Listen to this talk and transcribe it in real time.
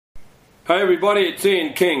Hey everybody, it's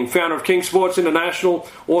Ian King, founder of King Sports International,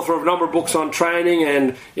 author of a number of books on training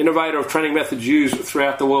and innovator of training methods used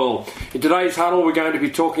throughout the world. In today's Huddle, we're going to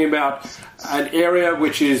be talking about an area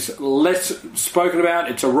which is less spoken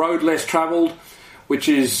about. It's a road less travelled, which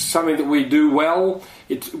is something that we do well.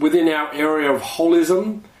 It's within our area of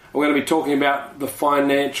holism. We're going to be talking about the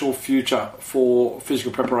financial future for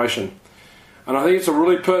physical preparation. And I think it's a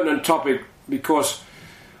really pertinent topic because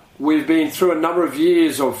we've been through a number of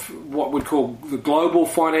years of what we'd call the global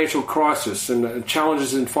financial crisis and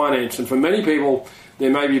challenges in finance. And for many people,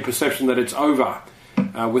 there may be a perception that it's over.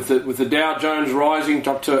 With the Dow Jones rising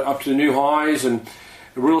up to new highs and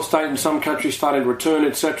real estate in some countries starting to return,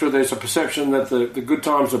 etc., there's a perception that the good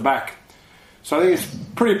times are back. So I think it's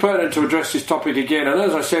pretty pertinent to address this topic again. And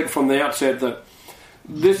as I said from the outset, that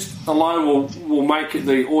this alone will make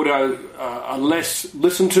the audio less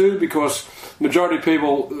listened to because majority of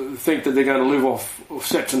people think that they're going to live off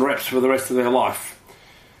sets and reps for the rest of their life.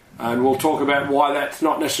 And we'll talk about why that's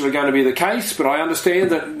not necessarily going to be the case, but I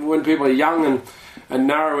understand that when people are young and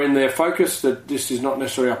narrow in their focus, that this is not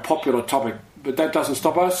necessarily a popular topic. But that doesn't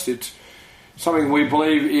stop us. It's something we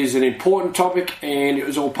believe is an important topic, and it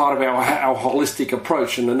was all part of our holistic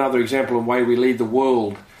approach and another example of the way we lead the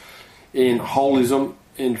world in holism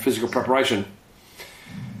in physical preparation.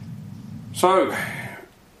 So,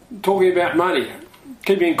 talking about money,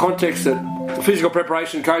 keeping in context that physical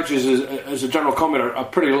preparation coaches, as a general comment, are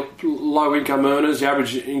pretty low income earners. The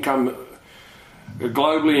average income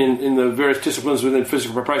globally in the various disciplines within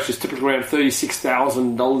physical preparation is typically around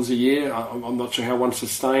 $36,000 a year. I'm not sure how one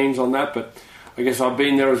sustains on that, but I guess I've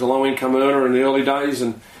been there as a low income earner in the early days,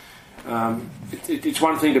 and it's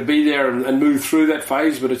one thing to be there and move through that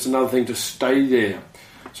phase, but it's another thing to stay there.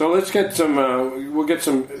 So let's get we'll get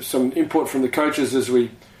some input from the coaches as we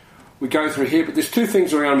go through here. But there's two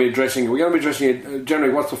things we're going to be addressing. We're going to be addressing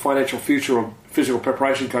generally what's the financial future of physical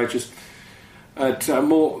preparation coaches.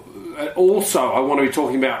 Also, I want to be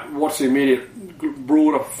talking about what's the immediate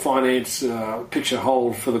broader finance picture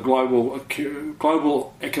hold for the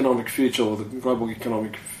global economic future, or the global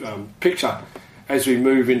economic picture as we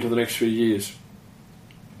move into the next few years.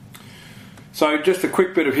 So just a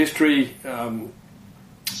quick bit of history.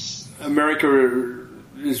 America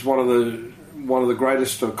is one of the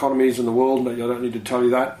greatest economies in the world. I don't need to tell you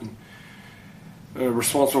that.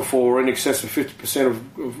 Responsible for in excess of 50%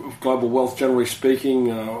 of global wealth, generally speaking,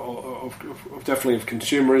 definitely of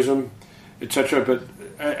consumerism, etc. But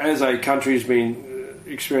as a country has been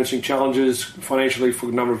experiencing challenges financially for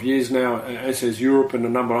a number of years now, as has Europe and a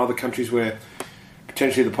number of other countries where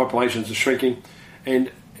potentially the populations are shrinking, and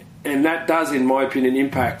that does, in my opinion,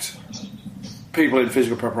 impact people in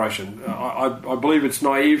physical preparation. I believe it's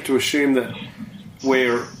naive to assume that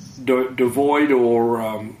we're devoid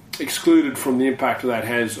or excluded from the impact that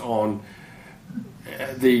has on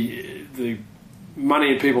the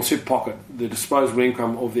money in people's hip pocket, the disposable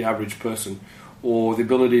income of the average person, or the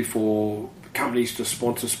ability for companies to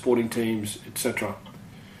sponsor sporting teams, etc.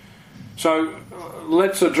 So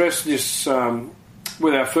let's address this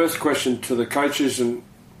with our first question to the coaches. And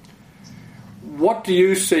what do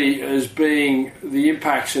you see as being the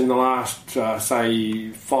impacts in the last, say,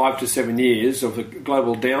 5 to 7 years of the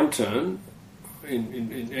global downturn,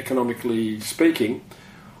 in economically speaking,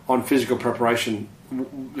 on physical preparation?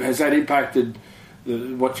 Has that impacted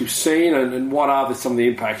what you've seen, and what are some of the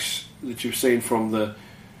impacts that you've seen from the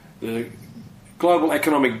global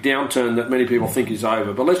economic downturn that many people think is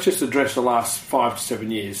over? But let's just address the last 5 to 7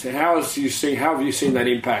 years. How have you seen that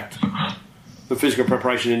impact the physical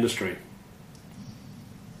preparation industry?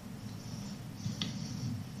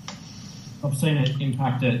 I've seen it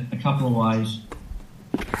impact it a couple of ways.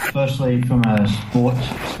 Firstly, from a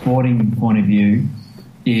sporting point of view,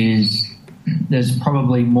 is there's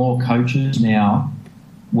probably more coaches now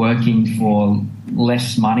working for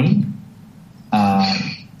less money,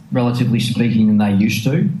 relatively speaking, than they used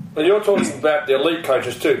to. And you're talking about the elite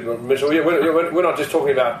coaches too, Mitchell. We're not just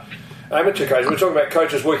talking about amateur coaches, we're talking about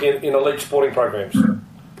coaches working in elite sporting programs.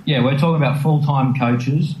 Yeah, we're talking about full-time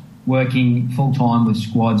coaches working full-time with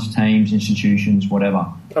squads, teams, institutions, whatever.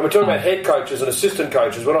 And we're talking about head coaches and assistant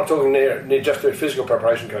coaches. We're not talking near just about physical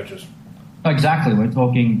preparation coaches. Exactly. We're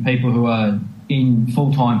talking people who are in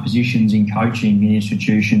full-time positions in coaching in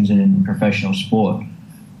institutions and in professional sport.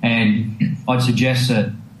 And I'd suggest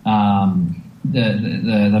that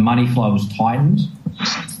the money flow has tightened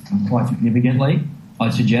quite significantly.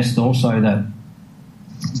 I'd suggest also that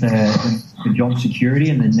the job security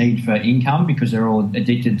and the need for income, because they're all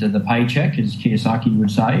addicted to the paycheck, as Kiyosaki would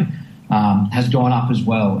say, has gone up as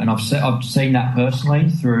well. And I've seen that personally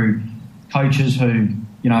through coaches who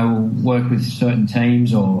work with certain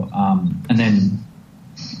teams or and then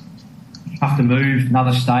have to move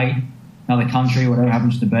another state, another country, whatever it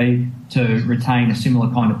happens to be, to retain a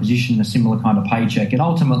similar kind of position, a similar kind of paycheck. And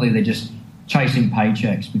ultimately they're just chasing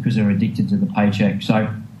paychecks because they're addicted to the paycheck.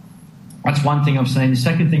 So that's one thing I've seen. The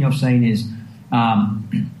second thing I've seen is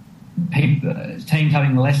teams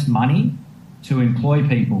having less money to employ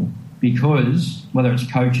people because, whether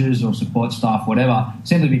it's coaches or support staff, whatever,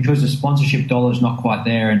 simply because the sponsorship dollar is not quite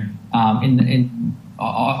there. And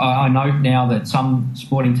I note now that some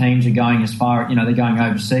sporting teams are going as far, they're going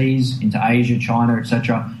overseas into Asia, China,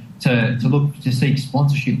 etc., to look to seek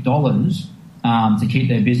sponsorship dollars to keep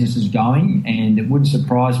their businesses going. And it wouldn't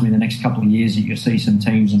surprise me in the next couple of years that you'll see some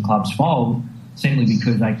teams and clubs fold simply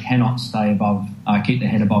because they cannot stay above, keep their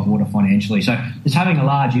head above water financially. So it's having a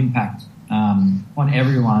large impact on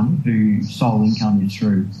everyone whose sole income is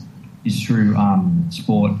through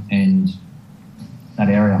sport and that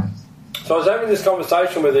area. So I was having this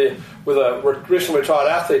conversation with a recently retired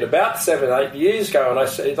athlete about 7-8 years ago, and I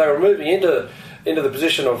said they were moving into the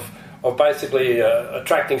position of basically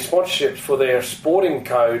attracting sponsorships for their sporting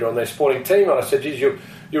code on their sporting team. And I said, geez, you're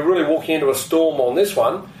really walking into a storm on this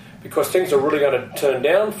one because things are really going to turn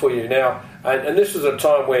down for you now. And this was a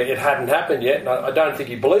time where it hadn't happened yet, and I don't think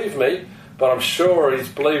he believed me, but I'm sure he's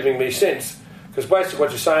believing me since. Because basically what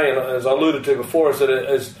you're saying, as I alluded to before, is that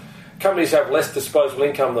as companies have less disposable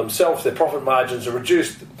income themselves, their profit margins are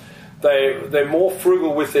reduced. They're more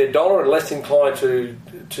frugal with their dollar and less inclined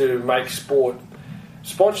to make sport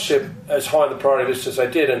sponsorship as high on the priority list as they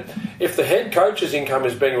did. And if the head coach's income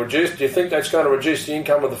is being reduced, do you think that's going to reduce the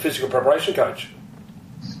income of the physical preparation coach?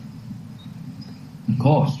 Of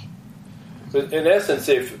course. In essence,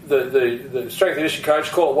 if the strength and conditioning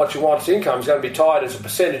coach, call it what you want, income is going to be tied as a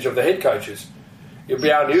percentage of the head coaches. It would be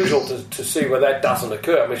unusual to see where that doesn't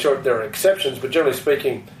occur. I mean, sure, there are exceptions, but generally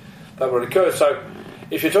speaking, that would occur. So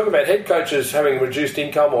if you're talking about head coaches having reduced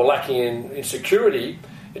income or lacking in security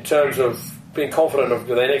in terms of being confident of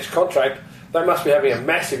their next contract, they must be having a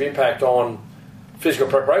massive impact on physical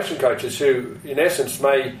preparation coaches who, in essence,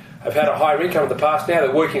 may have had a higher income in the past. Now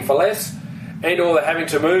they're working for less, and or they're having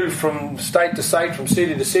to move from state to state, from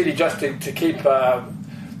city to city, just to keep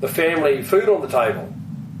the family food on the table.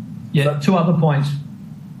 Yeah, two other points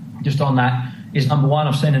just on that is, number one,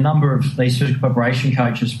 I've seen a number of these physical preparation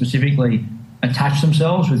coaches specifically attach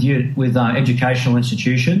themselves with educational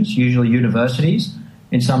institutions, usually universities,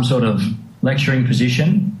 in some sort of lecturing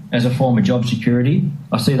position as a form of job security.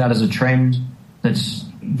 I see that as a trend that's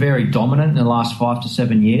very dominant in the last 5 to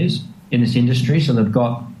 7 years in this industry. So they've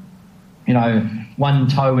got, one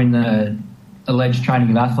toe in the alleged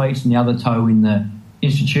training of athletes and the other toe in the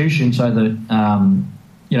institution, so that,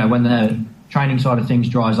 when the training side of things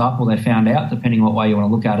dries up or they're found out, depending what way you want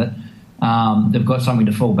to look at it, they've got something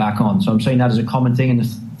to fall back on. So I'm seeing that as a common thing. And the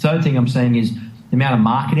third thing I'm seeing is the amount of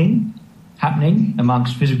marketing happening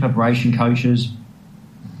amongst physical preparation coaches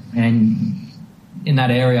and in that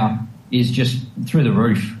area is just through the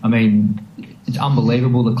roof. I mean, it's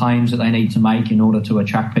unbelievable the claims that they need to make in order to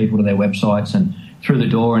attract people to their websites and through the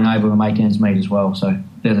door and able to make ends meet as well. So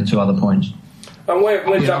they're the two other points. And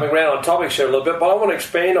we're jumping around on topics here a little bit, but I want to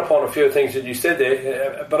expand upon a few things that you said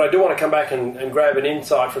there. But I do want to come back and grab an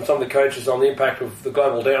insight from some of the coaches on the impact of the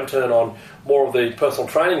global downturn on more of the personal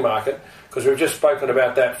training market, because we've just spoken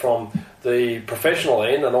about that from the professional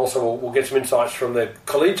end, and also we'll get some insights from the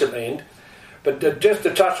collegiate end. But just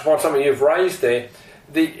to touch upon something you've raised there,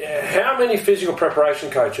 how many physical preparation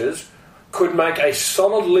coaches could make a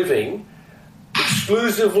solid living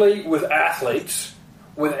exclusively with athletes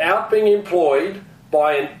without being employed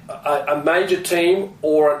by a major team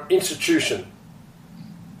or an institution?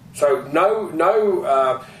 So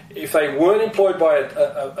if they weren't employed by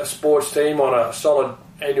a sports team on a solid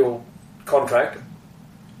annual contract,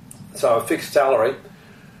 so a fixed salary,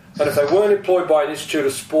 and if they weren't employed by an institute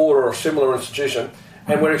of sport or a similar institution,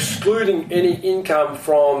 and we're excluding any income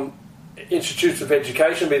from institutes of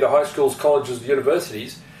education, be the high schools, colleges,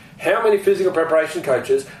 universities, how many physical preparation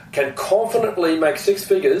coaches can confidently make six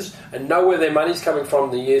figures and know where their money's coming from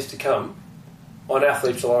in the years to come on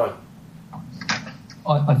athletes alone?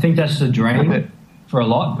 I think that's the dream for a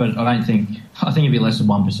lot, but I think it'd be less than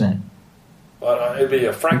 1%. It'd be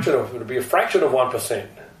a fraction of 1%.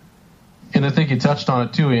 And I think you touched on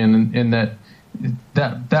it too, Ian, in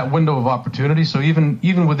that window of opportunity. So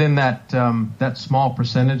even within that small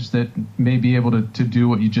percentage that may be able to do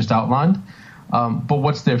what you just outlined, but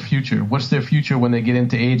what's their future? What's their future when they get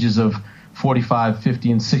into ages of 45,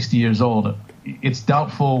 50, and 60 years old? It's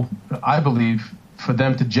doubtful, I believe, for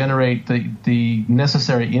them to generate the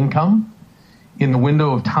necessary income in the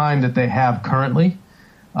window of time that they have currently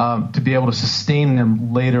to be able to sustain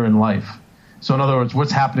them later in life. So in other words,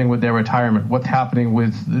 what's happening with their retirement? What's happening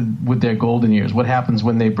with their golden years? What happens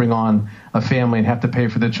when they bring on a family and have to pay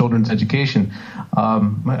for their children's education?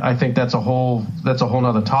 I think that's a whole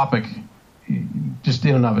other topic, just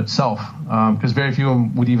in and of itself, because very few of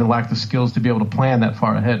them would even lack the skills to be able to plan that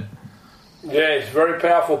far ahead. Yeah, it's a very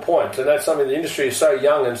powerful point, and that's something the industry is so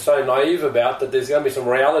young and so naive about, that there's going to be some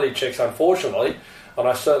reality checks, unfortunately, and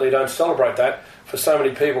I certainly don't celebrate that for so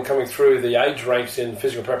many people coming through the age ranks in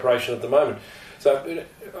physical preparation at the moment. So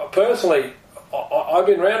personally, I've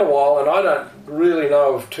been around a while, and I don't really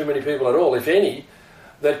know of too many people at all, if any,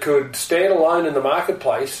 that could stand alone in the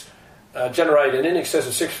marketplace, generate an in excess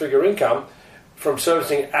of six-figure income from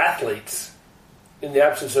servicing athletes in the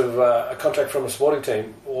absence of a contract from a sporting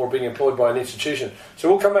team or being employed by an institution. So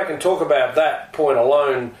we'll come back and talk about that point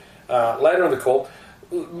alone later in the call.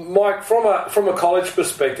 Mike, from a college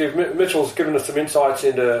perspective, Mitchell's given us some insights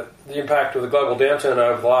into the impact of the global downturn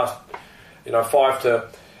over the last 5 to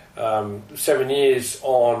 7 years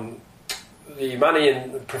on the money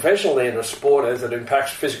and professional end of sport as it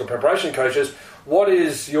impacts physical preparation coaches. What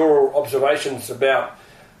is your observations about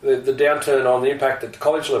the downturn on the impact at the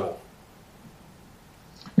college level?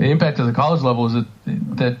 The impact at the college level is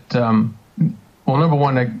that number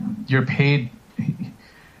one, you're paid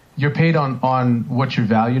on what you're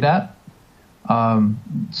valued at.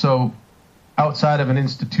 So outside of an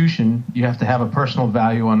institution, you have to have a personal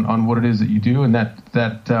value on what it is that you do, and that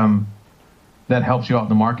helps you out in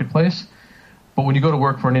the marketplace. But when you go to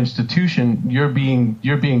work for an institution, you're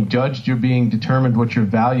being judged, you're being determined what your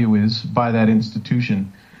value is by that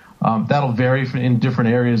institution. That'll vary in different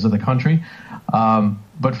areas of the country.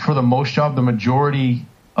 But for the most job, the majority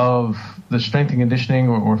of the strength and conditioning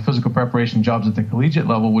or physical preparation jobs at the collegiate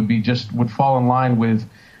level would fall in line with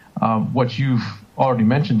what you've already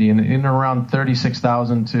mentioned, Ian, in around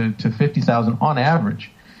 36,000 to 50,000 on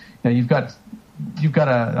average. Now you've got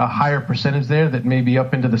a higher percentage there that may be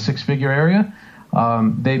up into the six-figure area.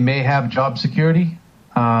 They may have job security,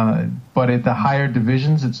 but at the higher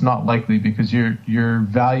divisions, it's not likely, because your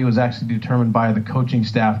value is actually determined by the coaching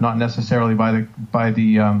staff, not necessarily by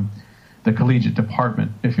the collegiate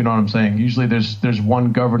department, if you know what I'm saying. Usually there's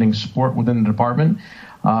one governing sport within the department,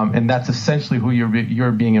 and that's essentially who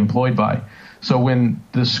you're being employed by. So when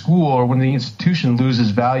the school or when the institution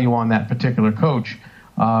loses value on that particular coach,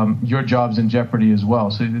 your job's in jeopardy as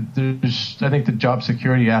well. So I think the job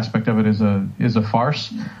security aspect of it is a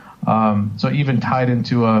farce. So even tied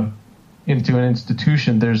into an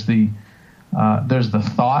institution, there's the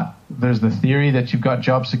thought, there's the theory that you've got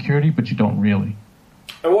job security, but you don't really.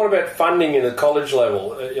 And what about funding in the college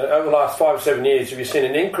level? Over the last 5 or 7 years, have you seen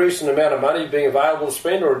an increase in the amount of money being available to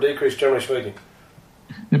spend, or a decrease, generally speaking?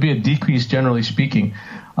 There'd be a decrease, generally speaking.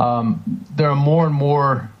 There are more and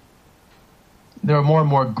more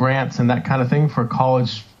grants and that kind of thing for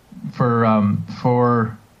college. I'll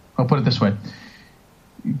put it this way: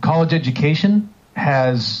 college education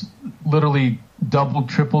has literally doubled,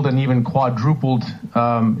 tripled, and even quadrupled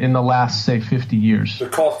in the last, say, 50 years. The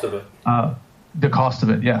cost of it. The cost of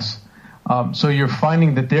it, yes. So you're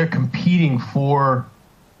finding that they're competing for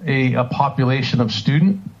a population of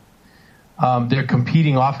student. They're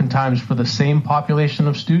competing oftentimes for the same population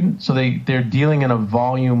of student. So they're dealing in a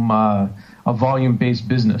volume-based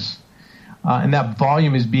business. And that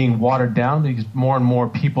volume is being watered down because more and more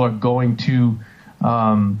people are going to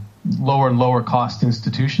lower and lower cost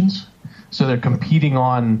institutions. So they're competing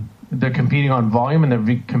on volume, and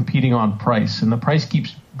they're competing on price, and the price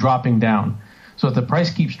keeps dropping down. So if the price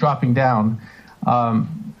keeps dropping down,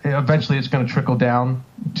 eventually it's going to trickle down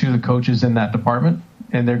to the coaches in that department,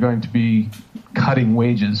 and they're going to be cutting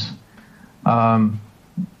wages. I've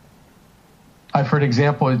heard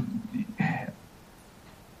example,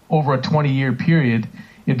 over a 20-year period,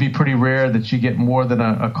 it'd be pretty rare that you get more than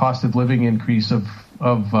a cost of living increase of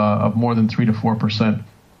more than 3 to 4%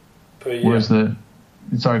 per year. Whereas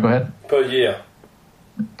sorry, go ahead. Per year.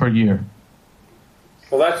 Per year.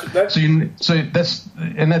 Well, that's that's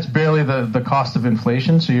barely the cost of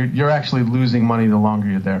inflation. So you're actually losing money the longer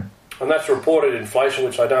you're there. And that's reported inflation,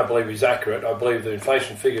 which I don't believe is accurate. I believe the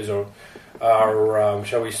inflation figures are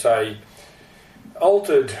shall we say,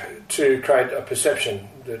 altered to create a perception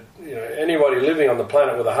that anybody living on the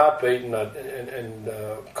planet with a heartbeat and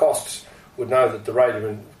costs would know that the rate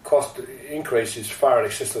of cost increase is far in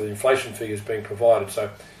excess of the inflation figures being provided. So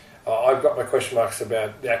I've got my question marks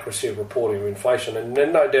about the accuracy of reporting of inflation, and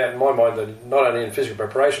there's no doubt in my mind that not only in physical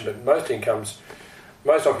preparation, but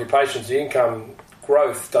most occupations, the income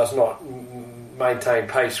growth does not maintain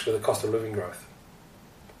pace with the cost of living growth.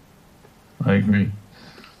 I agree.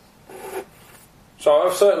 So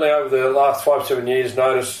I've certainly over the last 5-7 years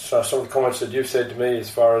noticed some of the comments that you've said to me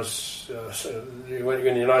as far as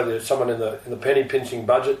when you know there's someone in the penny pinching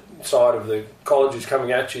budget side of the college is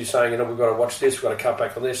coming at you saying, we've got to watch this, we've got to cut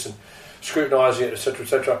back on this and scrutinising it, etc.,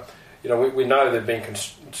 etc. We know they've been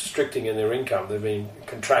constricting in their income, they've been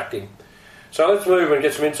contracting. So let's move and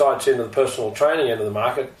get some insights into the personal training end of the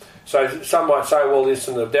market. So some might say, well,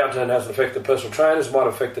 listen, the downturn hasn't affected personal trainers, it might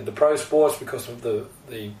have affected the pro sports because of the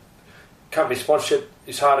company sponsorship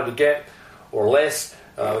is harder to get or less.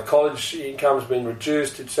 The college income's been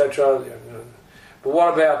reduced, etc. But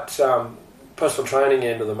what about personal training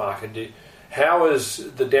end of the market? How has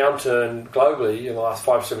the downturn globally in the last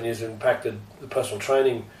 5-7 years impacted the personal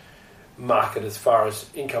training market as far as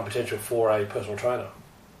income potential for a personal trainer?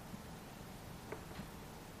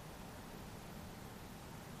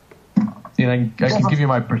 Yeah, I can give you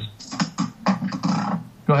my Go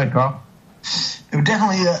ahead, Carl. It would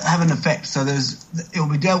definitely have an effect. So it will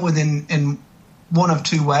be dealt with in one of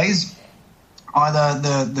two ways. Either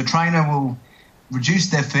the trainer will reduce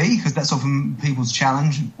their fee, because that's often people's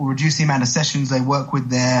challenge, or reduce the amount of sessions they work with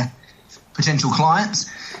their potential clients.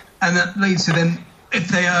 And that leads to then, if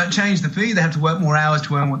they change the fee, they have to work more hours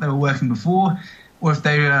to earn what they were working before. Or if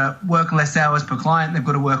they work less hours per client, they've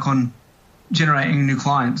got to work on generating new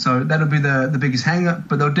clients. So that'll be the biggest hang-up,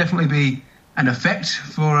 but there'll definitely be an effect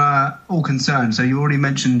for all concerned. So you already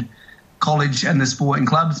mentioned college and the sporting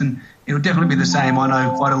clubs, and it'll definitely be the same. I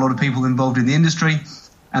know quite a lot of people involved in the industry,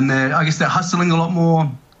 and they're hustling a lot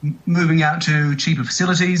more, moving out to cheaper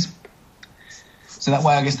facilities. So that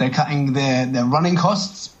way, I guess they're cutting their running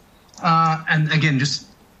costs. And again,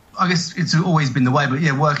 I guess it's always been the way, but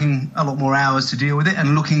yeah, working a lot more hours to deal with it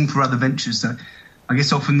and looking for other ventures. So I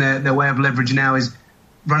guess often their way of leverage now is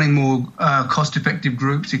running more cost-effective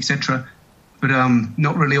groups, etc., but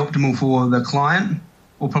not really optimal for the client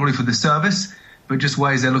or probably for the service, but just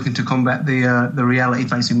ways they're looking to combat the reality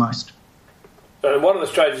facing most. And one of the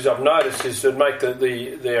strategies I've noticed is to make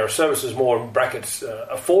their services more, in brackets,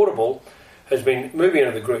 affordable, has been moving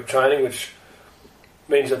into the group training, which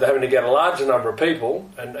means that they're having to get a larger number of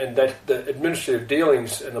people, and that the administrative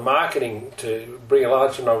dealings and the marketing to bring a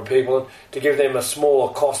larger number of people in to give them a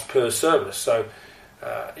smaller cost per service. So,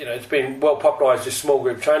 it's been well popularised, this small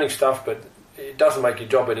group training stuff, but it doesn't make your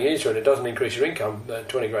job any easier and it doesn't increase your income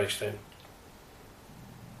to any great extent.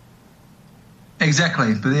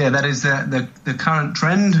 Exactly, but yeah, that is the current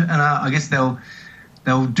trend, and I guess they'll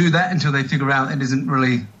do that until they figure out it isn't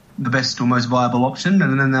really the best or most viable option,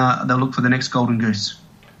 and then they'll look for the next golden goose.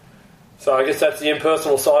 So I guess that's the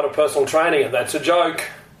impersonal side of personal training, and that's a joke.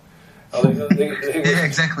 I think yeah,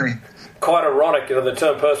 exactly. Quite ironic, the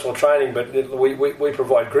term personal training, but we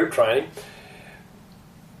provide group training.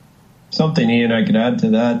 Something, Ian, I could add to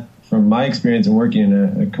that from my experience in working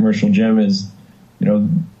in a commercial gym is,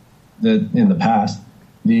 that in the past,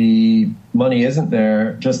 the money isn't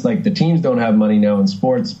there, just like the teams don't have money now in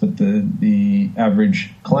sports, but the average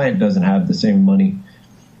client doesn't have the same money.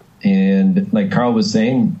 And like Carl was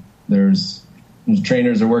saying, there's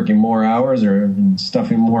trainers are working more hours or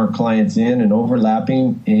stuffing more clients in and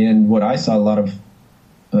overlapping. And what I saw a lot of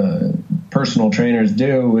personal trainers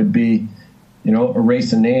do would be,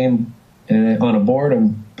 erase a name on a board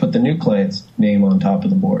and put the new client's name on top of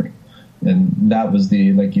the board. And that was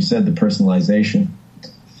like you said, the personalization.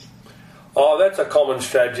 Oh, that's a common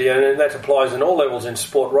strategy, and that applies in all levels in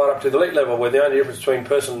sport, right up to the elite level, where the only difference between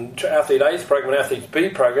athlete A's program and athlete B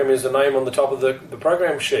program is the name on the top of the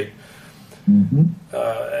program sheet. Mm-hmm.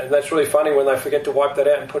 And that's really funny when they forget to wipe that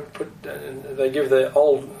out and and they give the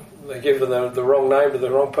wrong name to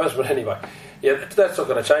the wrong person. But anyway, yeah, that's not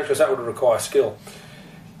going to change because that would require skill.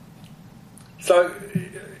 So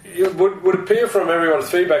it would appear from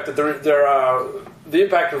everyone's feedback that there are the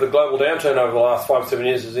impact of the global downturn over the last 5-7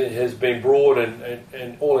 years has been broad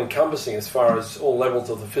and all-encompassing as far as all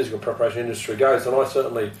levels of the physical preparation industry goes. And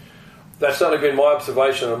that's certainly been my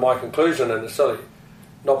observation and my conclusion, and it's certainly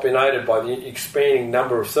not been aided by the expanding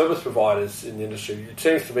number of service providers in the industry. It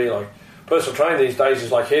seems to be like personal training these days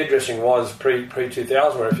is like hairdressing was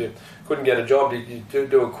pre-2000, where if you couldn't get a job, you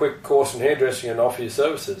do a quick course in hairdressing and offer your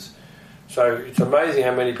services. So it's amazing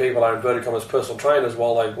how many people are inverted commas personal trainers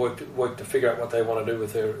while they work to figure out what they want to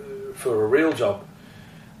do for a real job.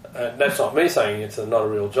 That's not me saying it's not a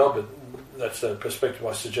real job, but that's the perspective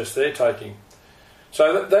I suggest they're taking.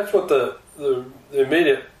 So that's what the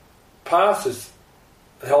immediate past has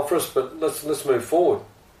held for us, but let's move forward.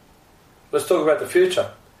 Let's talk about the future.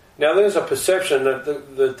 Now, there's a perception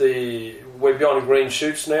that we're beyond green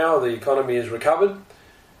shoots now. The economy has recovered.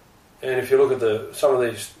 And if you look at some of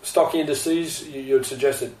these stock indices, you would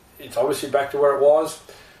suggest that it's obviously back to where it was.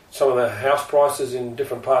 some of the house prices in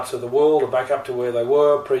different parts of the world are back up to where they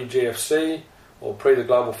were pre-GFC or pre the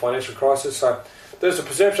global financial crisis. So there's a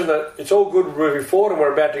perception that it's all good moving forward and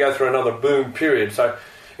we're about to go through another boom period. So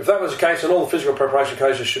if that was the case, then all the physical preparation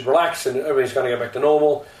coaches should relax and everything's going to go back to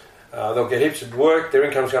normal. They'll get heaps of work, their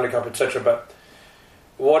income's going to go up, etc. But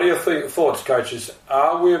what are your thoughts, coaches?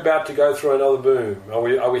 Are we about to go through another boom?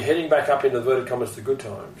 Are we heading back up into inverted commas the good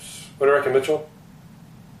times? What do you reckon, Mitchell?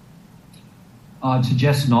 I'd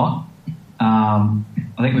suggest not. I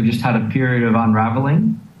think we've just had a period of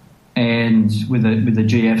unravelling, and with the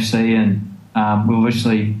GFC, and we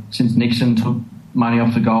obviously, since Nixon took money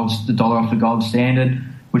off the dollar off the gold standard,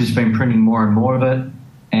 we've just been printing more and more of it.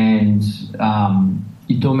 And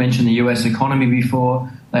you still mentioned the US economy before.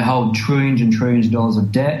 They hold trillions and trillions of dollars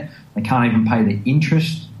of debt. They can't even pay the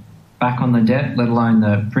interest back on the debt, let alone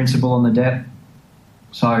the principal on the debt.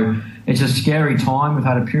 So it's a scary time. We've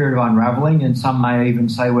had a period of unravelling, and some may even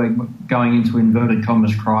say we're going into inverted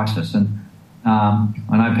commas crisis. And I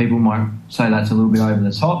know people might say that's a little bit over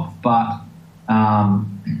the top, but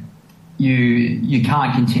you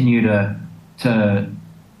can't continue to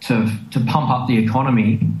pump up the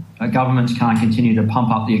economy. Governments can't continue to pump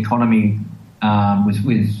up the economy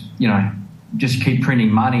with just keep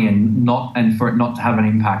printing money and for it not to have an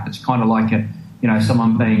impact. It's kind of like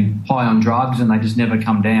someone being high on drugs and they just never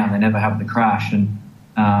come down. They never have the crash. And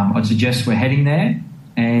I'd suggest we're heading there.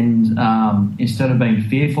 And instead of being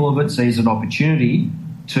fearful of it, seize an opportunity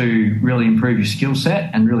to really improve your skill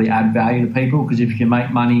set and really add value to people. Because if you can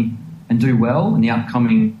make money and do well in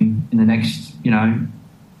the next,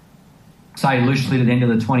 say loosely to the end of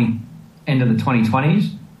the 2020s,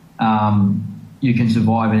 you can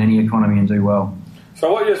survive in any economy and do well.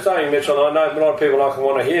 So what you're saying, Mitchell, and I know a lot of people not going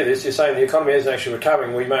to want to hear this, you're saying the economy isn't actually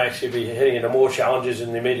recovering. We may actually be heading into more challenges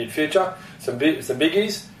in the immediate future, some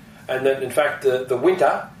biggies, and that in fact the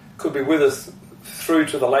winter could be with us through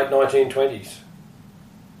to the late 1920s.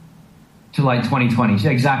 To late 2020s, yeah,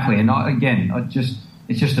 exactly. And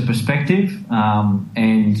it's just a perspective,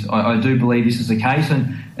 and I do believe this is the case.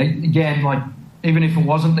 And again, even if it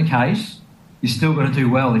wasn't the case, you're still going to do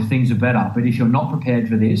well if things are better. But if you're not prepared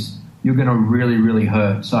for this, you're going to really, really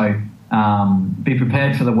hurt. So be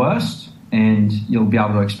prepared for the worst, and you'll be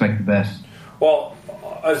able to expect the best. Well,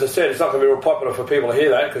 as I said, it's not going to be real popular for people to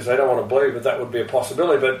hear that because they don't want to believe that would be a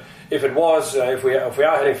possibility. But if it was, if we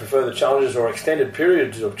are heading for further challenges or extended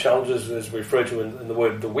periods of challenges, as we refer to in the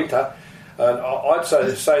word the winter, I'd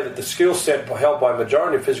say that the skill set held by a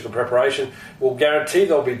majority of physical preparation will guarantee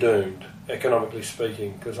they'll be doomed, economically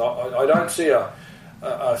speaking, because I don't see a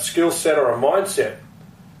skill set or a mindset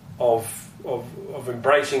of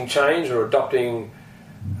embracing change or adopting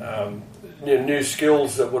new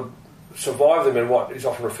skills that would survive them in what is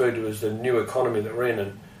often referred to as the new economy that we're in.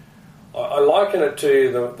 And I liken it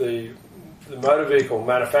to the motor vehicle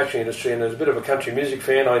manufacturing industry, and as a bit of a country music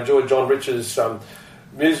fan, I enjoyed John Rich's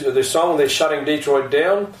their song, They're Shutting Detroit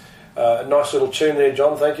Down. A nice little tune there,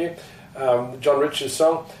 John, thank you. John Rich's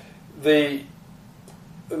song. The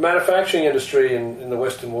manufacturing industry in the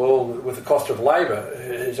Western world, with the cost of labour,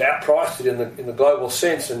 has outpriced it in the global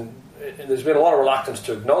sense, and there's been a lot of reluctance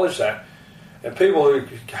to acknowledge that. And people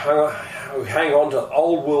who hang on to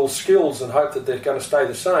old world skills and hope that they're going to stay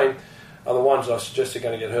the same are the ones I suggest are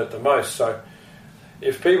going to get hurt the most. So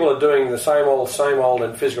if people are doing the same old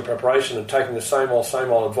in physical preparation and taking the same old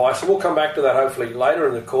advice, and we'll come back to that hopefully later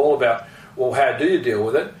in the call about, well, how do you deal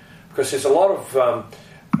with it? Because there's a lot of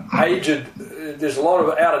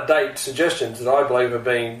out-of-date suggestions that I believe are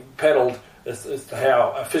being peddled as to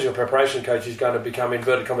how a physical preparation coach is going to become,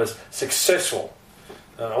 inverted commas, successful.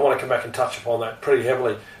 I want to come back and touch upon that pretty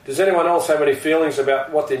heavily. Does anyone else have any feelings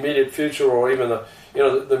about what the immediate future or even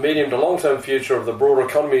the medium to long-term future of the broader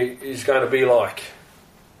economy is going to be like?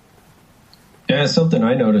 Yeah, something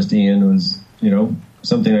I noticed, Ian, was,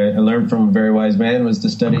 something I learned from a very wise man was to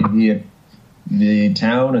study the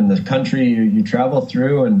town and the country you travel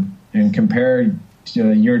through and compare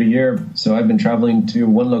year to year. So I've been traveling to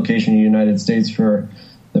one location in the United States for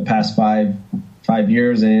the past five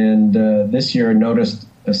years, and this year I noticed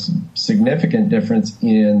a significant difference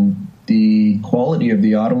in the quality of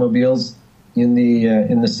the automobiles in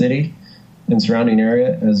the city and surrounding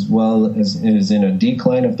area, as well as is in a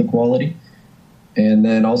decline of the quality. And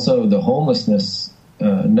then also the homelessness,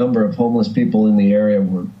 number of homeless people in the area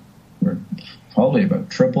were probably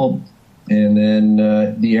about tripled. And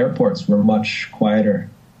then the airports were much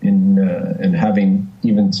quieter and having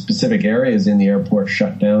even specific areas in the airport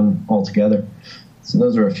shut down altogether. So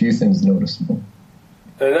those are a few things noticeable.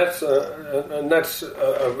 And that's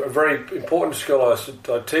a very important skill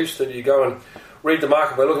I teach, that you go and read the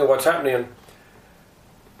market by looking at what's happening. And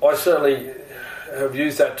I certainly have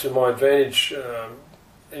used that to my advantage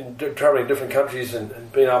in travelling different countries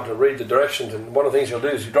and being able to read the directions. And one of the things you'll do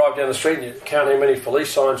is you drive down the street and you count how many for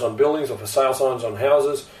lease signs on buildings or for sale signs on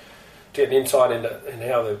houses to get an insight into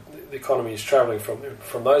how the economy is travelling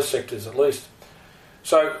from those sectors at least.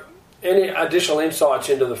 So any additional insights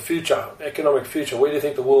into the future, economic future, where do you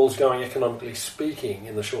think the world's going economically speaking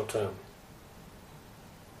in the short term?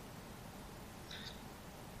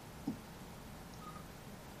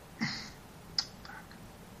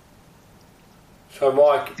 So,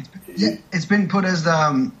 Mike, it's been put as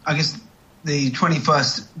I guess the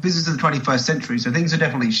 21st business of the 21st century. So things are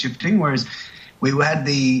definitely shifting. Whereas we had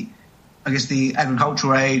the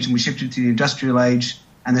agricultural age, and we shifted to the industrial age,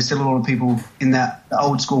 and there's still a lot of people in that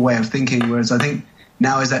old school way of thinking. Whereas I think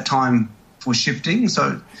now is that time for shifting.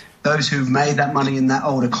 So those who've made that money in that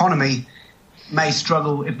old economy may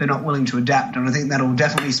struggle if they're not willing to adapt. And I think that'll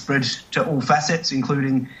definitely spread to all facets,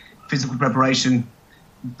 including physical preparation,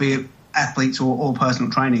 be it athletes or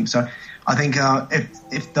personal training. So I think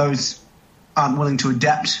if those aren't willing to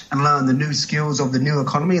adapt and learn the new skills of the new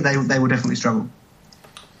economy, they will definitely struggle.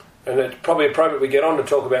 And it's probably appropriate we get on to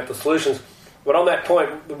talk about the solutions. But on that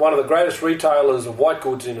point, one of the greatest retailers of white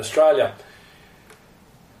goods in Australia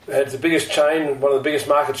had the biggest chain, one of the biggest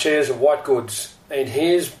market shares of white goods, and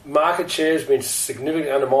his market share has been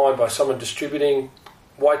significantly undermined by someone distributing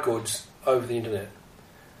white goods over the internet.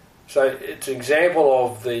 So it's an example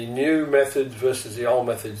of the new methods versus the old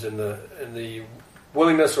methods, and the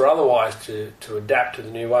willingness or otherwise to adapt to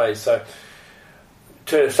the new ways. So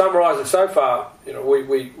to summarise it so far,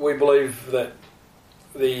 we believe that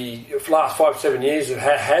the last 5 to 7 years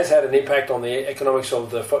has had an impact on the economics of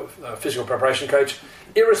the physical preparation coach,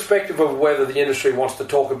 irrespective of whether the industry wants to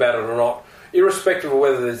talk about it or not, irrespective of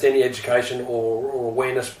whether there's any education or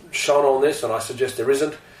awareness shown on this, and I suggest there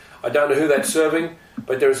isn't. I don't know who that's serving,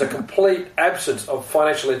 but there is a complete absence of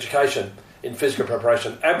financial education in physical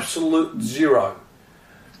preparation. Absolute zero.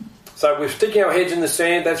 So we're sticking our heads in the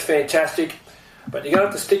sand. That's fantastic. But you're going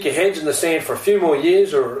to have to stick your heads in the sand for a few more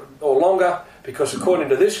years or longer, because according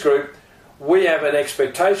to this group, we have an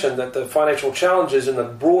expectation that the financial challenges in the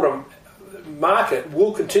broader market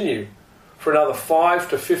will continue for another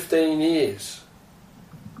 5 to 15 years.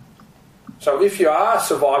 So if you are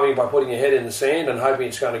surviving by putting your head in the sand and hoping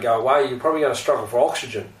it's going to go away, you're probably going to struggle for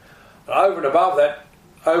oxygen. And over and above that,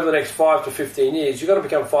 over the next 5 to 15 years, you've got to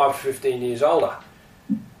become 5 to 15 years older.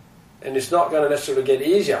 And it's not going to necessarily get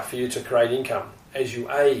easier for you to create income as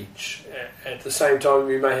you age. At the same time,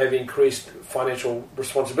 you may have increased financial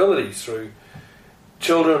responsibilities through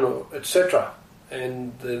children, etc.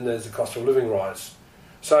 And then there's the cost of living rise.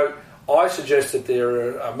 So I suggest that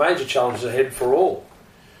there are major challenges ahead for all.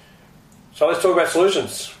 So let's talk about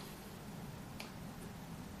solutions.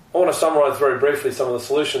 I want to summarise very briefly some of the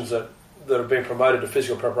solutions that have been promoted to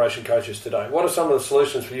physical preparation coaches today. What are some of the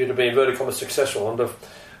solutions for you to be, inverted commas, successful? And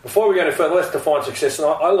before we go any further, let's define success. And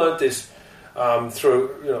I learned this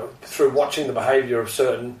through watching the behaviour of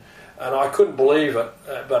certain, and I couldn't believe it,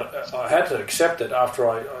 but I had to accept it after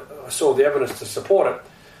I saw the evidence to support it,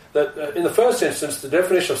 that in the first instance, the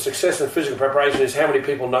definition of success in physical preparation is how many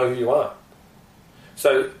people know who you are.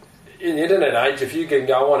 So in the internet age, if you can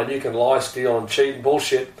go on and you can lie, steal and cheat and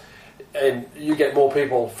bullshit, and you get more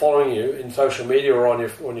people following you in social media or on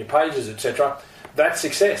your pages, etc., that's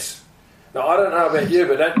success. Now, I don't know about you,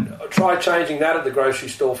 but try changing that at the grocery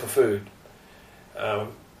store for food.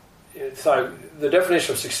 So the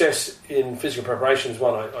definition of success in physical preparation is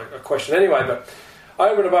one I question anyway, but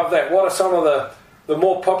over and above that, what are some of the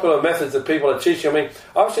more popular methods that people are teaching? I mean,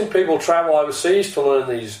 I've seen people travel overseas to learn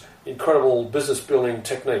these incredible business building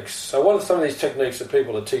techniques. So what are some of these techniques that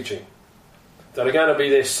people are teaching that are going to be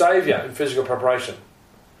their saviour in physical preparation?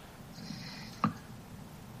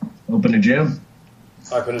 Open a gym.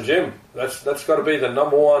 Open a gym. That's got to be the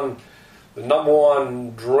number one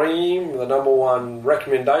dream, the number one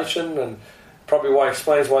recommendation, and probably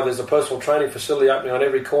explains why there's a personal training facility opening on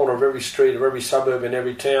every corner of every street of every suburb in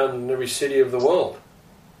every town and every city of the world.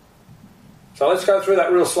 So let's go through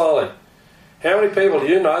that real slowly. How many people do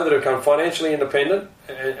you know that have become financially independent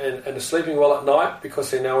and are sleeping well at night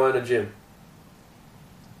because they now own a gym?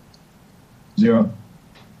 0.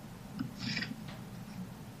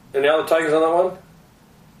 Any other takers on that one?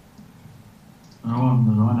 Oh,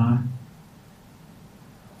 that I know.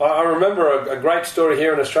 I remember a great story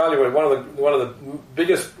here in Australia where one of the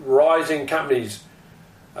biggest rising companies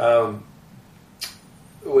was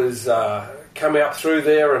coming up through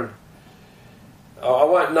there, and I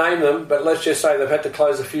won't name them, but let's just say they've had to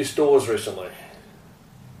close a few stores recently.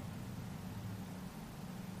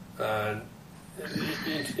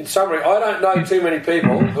 in summary, I don't know too many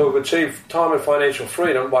people who have achieved time and financial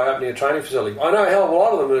freedom by opening a training facility. I know a hell of a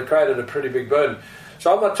lot of them have created a pretty big burden.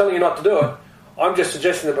 So I'm not telling you not to do it. I'm just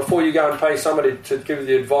suggesting that before you go and pay somebody to give you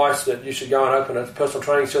the advice that you should go and open a personal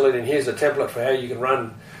training facility and here's a template for how you can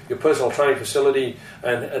run your personal training facility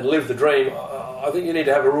and live the dream, I think you need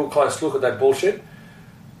to have a real close look at that bullshit.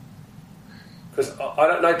 Because I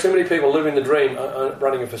don't know too many people living the dream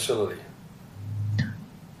running a facility.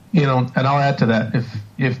 You know, and I'll add to that.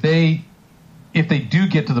 If they do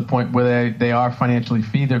get to the point where they are financially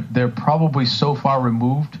free, they're probably so far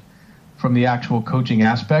removed from the actual coaching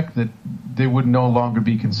aspect that they would no longer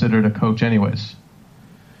be considered a coach anyways.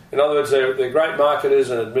 In other words, they're great marketers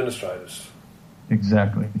and administrators.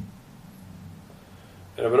 Exactly.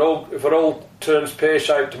 And if it all turns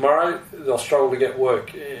pear-shaped tomorrow, they'll struggle to get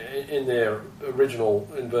work in their original,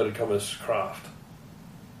 inverted commas, craft.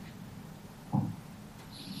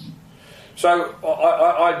 So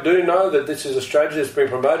I do know that this is a strategy that's been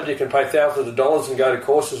promoted. You can pay thousands of dollars and go to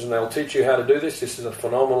courses and they'll teach you how to do this. This is a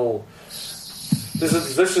phenomenal...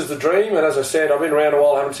 This is the dream, and as I said, I've been around a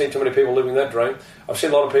while, I haven't seen too many people living that dream. I've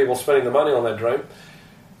seen a lot of people spending the money on that dream.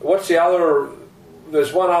 What's the other...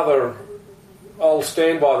 There's one other old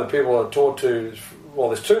standby that people are taught to... Well,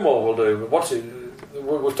 there's two more we'll do, but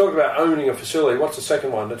we've talked about owning a facility. What's the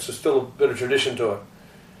second one? It's still a bit of tradition to it.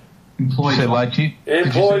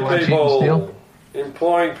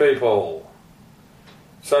 Employing people.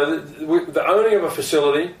 So the owning of a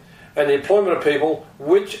facility and the employment of people,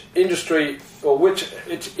 which industry or which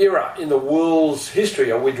its era in the world's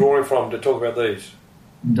history are we drawing from to talk about these?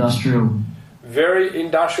 Industrial. Very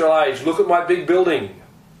industrial age. Look at my big building.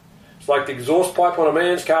 It's like the exhaust pipe on a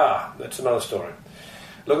man's car. That's another story.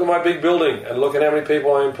 Look at my big building and look at how many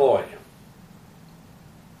people I employ.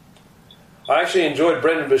 I actually enjoyed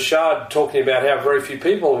Brendan Burchard talking about how very few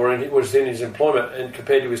people was in his employment and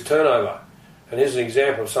compared to his turnover. And here's an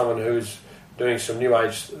example of someone who's doing some new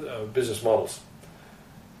age business models.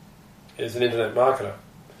 He's an internet marketer.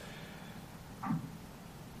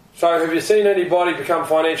 So have you seen anybody become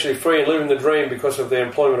financially free and living the dream because of their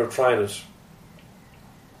employment of trainers?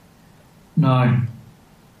 No.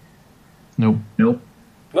 Nope.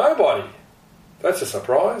 Nobody. That's a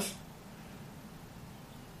surprise.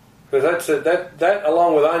 Because that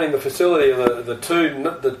along with owning the facility are the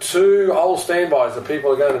two old standbys that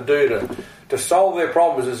people are going to do to solve their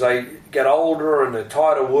problems as they get older and they're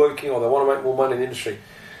tired of working or they want to make more money in the industry.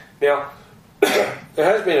 Now, there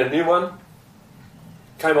has been a new one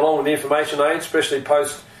came along with the information age, especially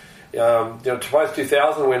post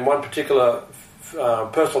 2000 when one particular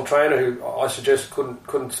personal trainer who I suggest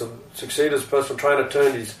couldn't succeed as a personal trainer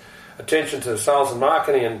turned his attention to sales and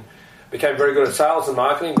marketing and became very good at sales and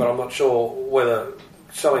marketing, but I'm not sure whether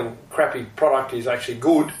selling crappy product is actually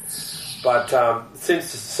good. But since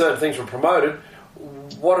certain things were promoted,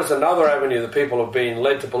 what is another avenue that people have been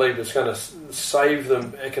led to believe is going to save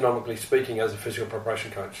them, economically speaking, as a physical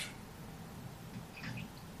preparation coach?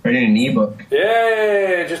 Writing an ebook.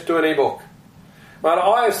 Yeah, just do an ebook. But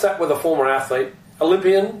I have sat with a former athlete,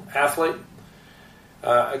 Olympian athlete,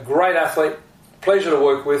 a great athlete, pleasure to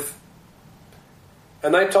work with,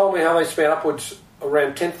 and they told me how they spent upwards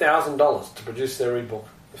around $10,000 to produce their ebook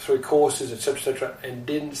through courses, etc., and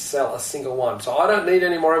didn't sell a single one. So I don't need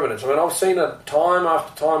any more evidence. I mean, I've seen it time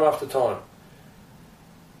after time after time.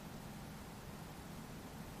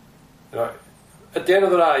 You know, at the end of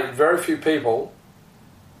the day, very few people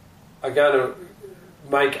are going to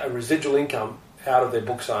make a residual income out of their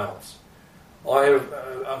book sales. I have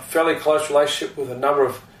a fairly close relationship with a number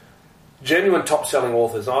of genuine top-selling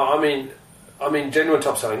authors. I mean genuine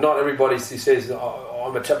top-selling. Not everybody says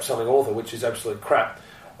I'm a top-selling author, which is absolute crap.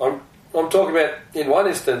 I'm talking about, in one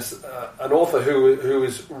instance, an author who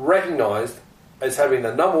is recognised as having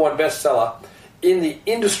the number one bestseller in the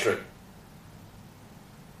industry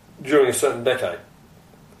during a certain decade.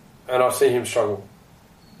 And I've seen him struggle.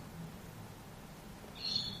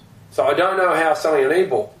 So I don't know how selling an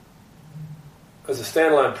ebook as a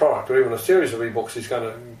standalone product or even a series of ebooks is going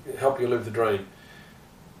to help you live the dream.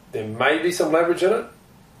 There may be some leverage in it,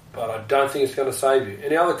 but I don't think it's going to save you.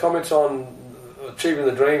 Any other comments on achieving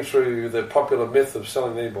the dream through the popular myth of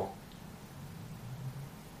selling the ebook?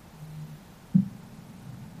 I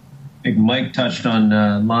think Mike touched on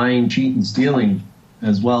lying, cheating, stealing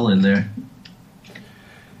as well in there.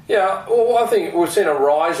 Yeah, well, I think we've seen a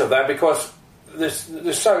rise of that because there's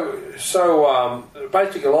so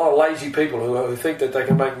basically a lot of lazy people who think that they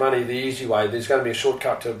can make money the easy way. There's going to be a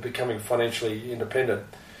shortcut to becoming financially independent.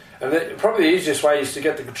 And probably the easiest way is to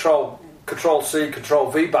get the Control-C,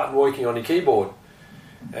 Control-V button working on your keyboard.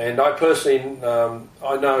 And I personally,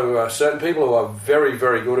 I know certain people who are very,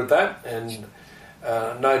 very good at that, and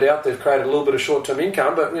no doubt they've created a little bit of short-term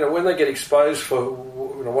income. But when they get exposed for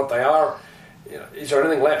what they are, is there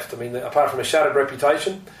anything left? I mean, apart from a shattered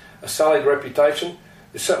reputation, a sullied reputation,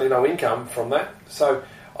 there's certainly no income from that. So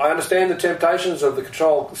I understand the temptations of the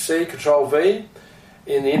Control-C, Control-V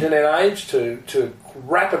in the internet age to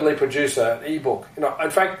rapidly produce an ebook. In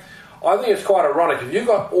fact, I think it's quite ironic. If you've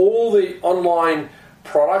got all the online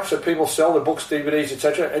products that people sell, the books, DVDs,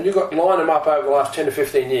 etc., and you've got line them up over the last 10 to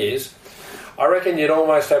 15 years, I reckon you'd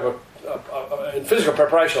almost have in physical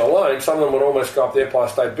preparation alone, some of them would almost go up the Empire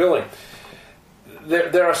State Building.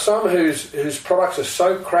 There are some whose products are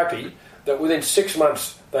so crappy that within 6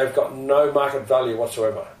 months they've got no market value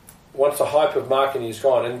whatsoever. Once the hype of marketing is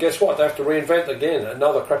gone, and guess what? They have to reinvent again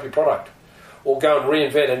another crappy product, or go and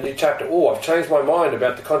reinvent a new chapter. Oh, I've changed my mind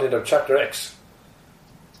about the content of chapter X.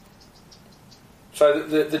 So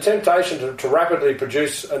the temptation to rapidly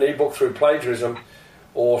produce an ebook through plagiarism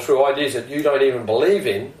or through ideas that you don't even believe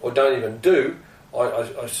in or don't even do,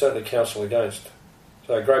 I certainly counsel against.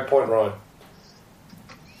 So great point, Ryan.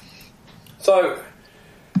 So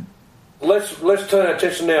let's turn our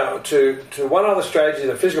attention now to one other strategy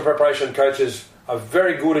that physical preparation coaches are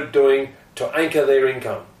very good at doing to anchor their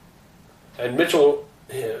income. And Mitchell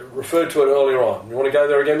referred to it earlier on. You want to go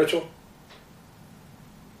there again, Mitchell?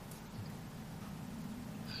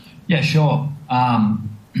 Yeah, sure.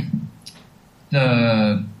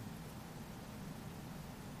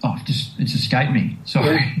 It's escaped me.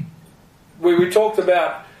 Sorry. We talked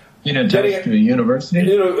about getting to a university,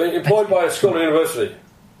 employed by a school or university.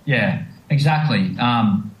 Yeah, exactly.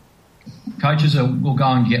 Coaches will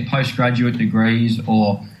go and get postgraduate degrees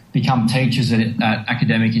or become teachers at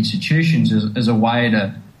academic institutions as a way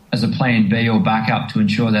as a plan B or backup to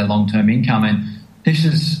ensure their long-term income. And this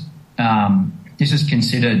is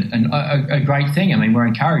considered a great thing. I mean, we're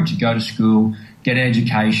encouraged to go to school, get an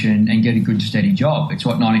education, and get a good, steady job. It's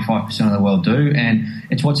what 95% of the world do, and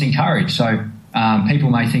it's what's encouraged. So people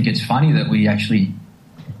may think it's funny that we actually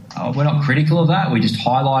we're not critical of that. We just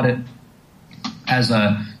highlight it as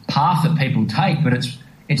a path that people take, but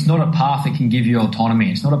it's not a path that can give you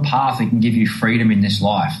autonomy. It's not a path that can give you freedom in this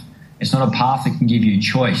life. It's not a path that can give you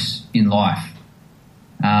choice in life.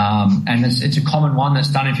 And it's a common one that's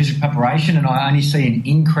done in physical preparation, and I only see an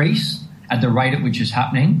increase at the rate at which it's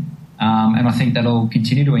happening, and I think that'll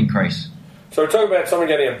continue to increase. So we're talking about someone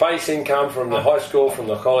getting a base income from the high school, from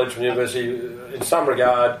the college, from the university, in some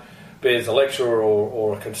regard, be it as a lecturer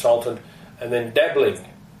or a consultant, and then dabbling,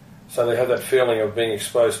 so they have that feeling of being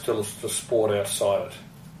exposed to sport outside it.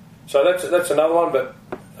 So that's another one, but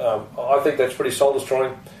I think that's pretty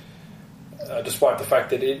soul-destroying, despite the fact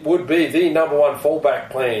that it would be the number one fallback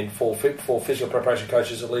plan for physical preparation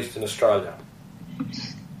coaches, at least in Australia.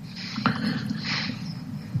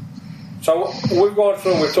 So we've gone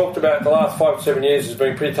through and we've talked about the last 5 to 7 years has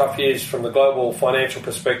been pretty tough years from the global financial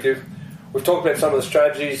perspective. We've talked about some of the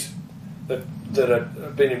strategies that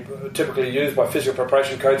have been typically used by physical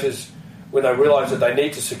preparation coaches when they realise that they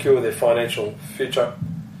need to secure their financial future.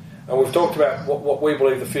 And we've talked about what we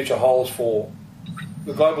believe the future holds for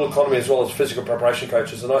the global economy as well as physical preparation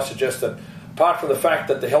coaches. And I suggest that apart from the fact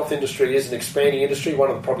that the health industry is an expanding industry,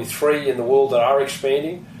 one of the probably 3 in the world that are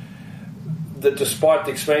expanding, that despite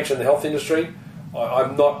the expansion in the health industry,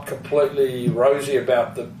 I'm not completely rosy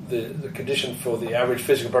about the condition for the average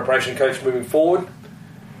physical preparation coach moving forward.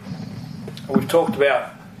 And we've talked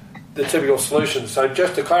about the typical solutions. So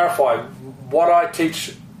just to clarify, what I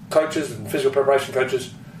teach coaches and physical preparation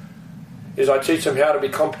coaches is I teach them how to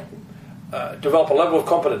develop a level of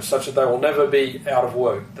competence such that they will never be out of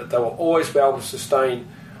work, that they will always be able to sustain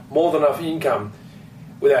more than enough income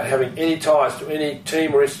without having any ties to any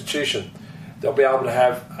team or institution. They'll be able to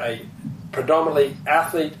have a predominantly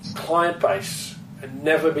athlete client base and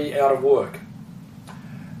never be out of work,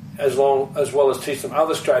 as well as teach them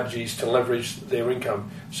other strategies to leverage their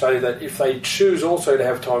income, so that if they choose also to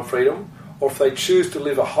have time freedom, or if they choose to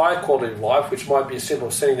live a higher quality of life, which might be as simple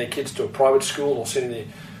as sending their kids to a private school or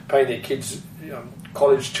paying their kids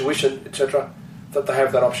college tuition, etc., that they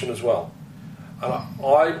have that option as well. And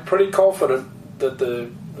I'm pretty confident that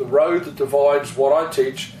the road that divides what I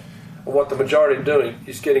teach and what the majority are doing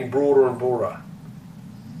is getting broader and broader.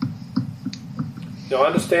 Now, I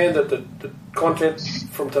understand that the content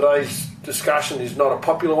from today's discussion is not a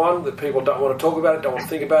popular one, that people don't want to talk about it, don't want to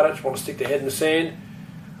think about it, just want to stick their head in the sand.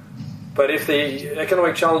 But if the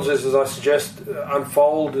economic challenges, as I suggest,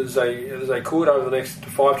 unfold as they could over the next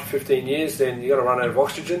 5 to 15 years, then you've got to run out of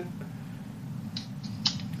oxygen.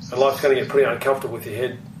 And life's going to get pretty uncomfortable with your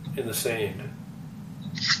head in the sand.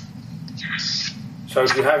 So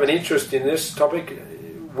if you have an interest in this topic,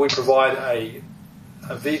 we provide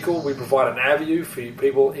a vehicle, we provide an avenue for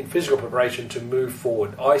people in physical preparation to move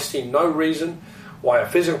forward. I see no reason why a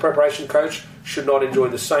physical preparation coach should not enjoy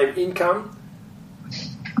the same income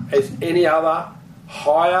as any other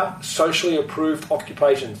higher socially approved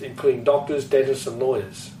occupations, including doctors, dentists and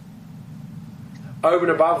lawyers. Over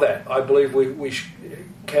and above that, I believe we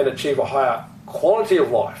can achieve a higher quality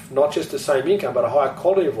of life, not just the same income, but a higher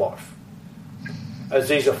quality of life, as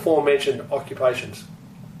these aforementioned occupations.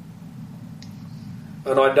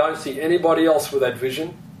 And I don't see anybody else with that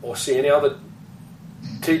vision or see any other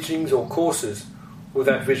teachings or courses with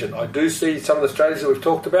that vision. I do see some of the strategies that we've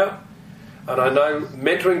talked about, and I know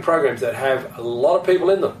mentoring programs that have a lot of people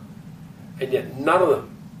in them, and yet none of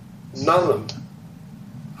them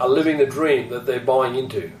are living the dream that they're buying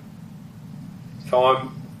into. So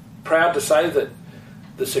I'm proud to say that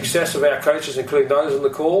the success of our coaches, including those on the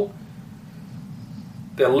call,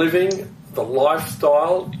 they're living the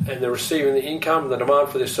lifestyle and they're receiving the income and the demand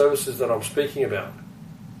for their services that I'm speaking about.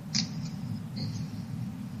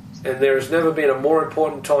 And there has never been a more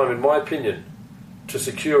important time, in my opinion, to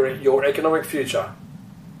secure your economic future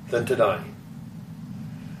than today.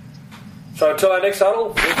 So until our next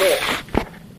huddle, we'll talk.